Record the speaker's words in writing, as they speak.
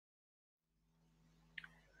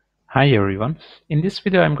Hi everyone. In this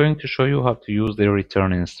video I'm going to show you how to use the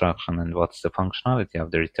return instruction and what's the functionality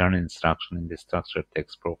of the return instruction in the structured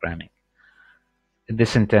text programming. The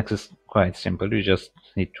syntax is quite simple. You just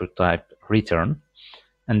need to type return,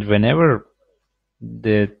 and whenever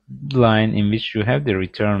the line in which you have the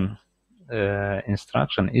return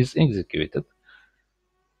instruction is executed,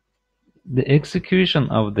 the execution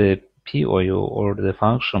of the POU or the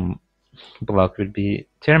function block will be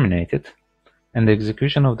terminated, and the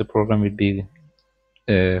execution of the program will be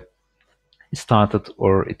started,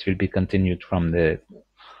 or it will be continued from the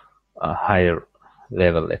higher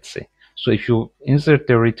level, let's say. So if you insert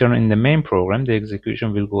the return in the main program, the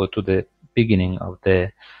execution will go to the beginning of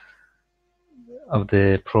the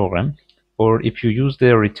program. Or if you use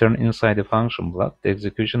the return inside the function block, the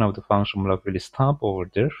execution of the function block will stop over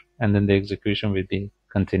there, and then the execution will be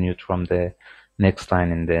continued from the next line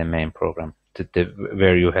in the main program to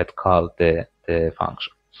where you had called the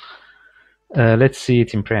function. Let's see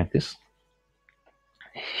it in practice.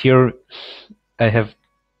 Here I have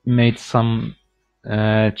made some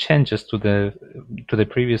changes to the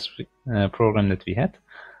previous program that we had.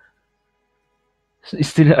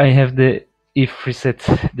 Still, I have the if reset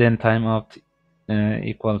then timeout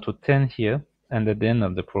equal to 10 here, and at the end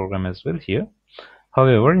of the program as well here.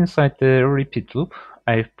 However, inside the repeat loop,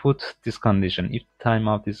 I put this condition: if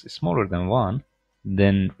timeout is smaller than 1,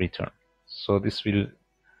 then return. So this will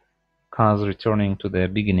cause returning to the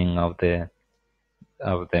beginning of the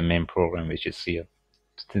main program, which is here,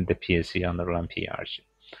 the PSE_PRG.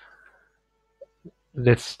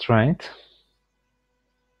 Let's try it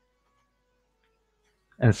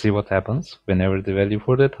and see what happens whenever the value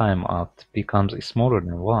for the timeout becomes smaller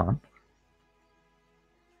than 1.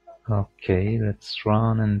 Okay, let's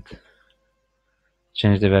run and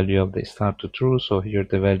change the value of the start to true. So here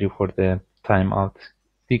the value for the timeout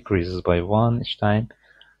decreases by 1 each time,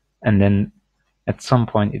 and then at some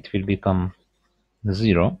point it will become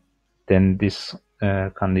 0. Then this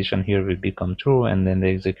condition here will become true, and then the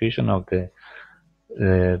execution of the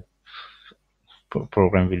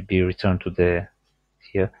program will be returned to the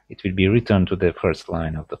it will be returned to the first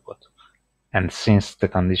line of the code. And since the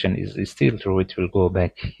condition is still true, it will go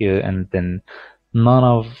back here, and then none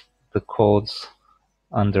of the codes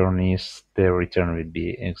underneath the return will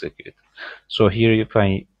be executed. So here, if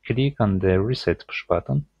I click on the reset push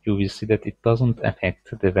button, you will see that it doesn't affect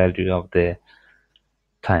the value of the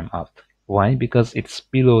timeout. Why? Because it's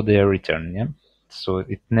below the return, yeah? So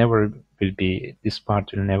it never will be, this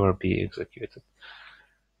part will never be executed.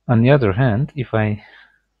 On the other hand, if I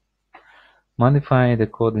modify the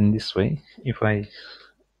code in this way, if I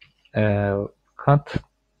cut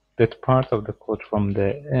that part of the code from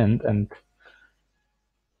the end and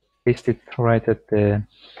paste it right at the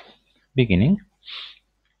beginning,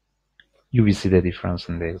 you will see the difference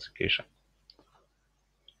in the execution.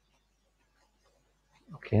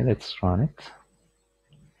 Okay, let's run it.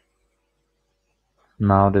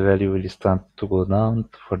 Now the value will start to go down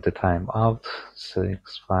for the timeout.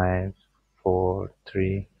 6, 5, 4,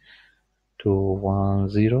 3, 2, 1,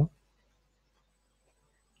 0.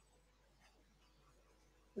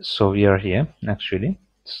 So we are here actually.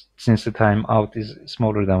 Since the timeout is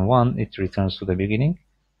smaller than 1, it returns to the beginning.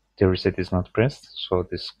 The reset is not pressed, so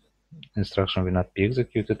this instruction will not be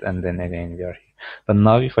executed, and then again we are here. But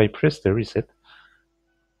now if I press the reset,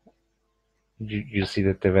 you see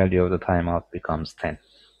that the value of the timeout becomes 10,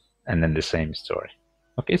 and then the same story.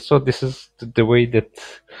 Okay, so this is the way that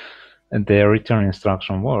the return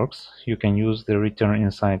instruction works. You can use the return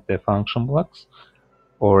inside the function blocks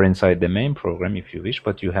or inside the main program if you wish,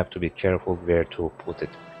 but you have to be careful where to put it,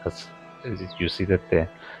 because you see that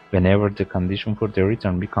whenever the condition for the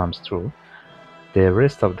return becomes true, the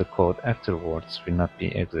rest of the code afterwards will not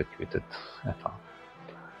be executed at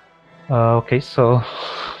all. Okay, so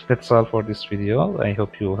that's all for this video. I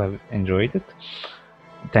hope you have enjoyed it.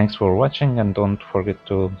 Thanks for watching, and don't forget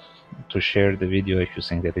to share the video if you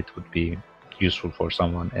think that it would be useful for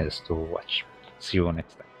someone else to watch. See you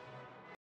next time.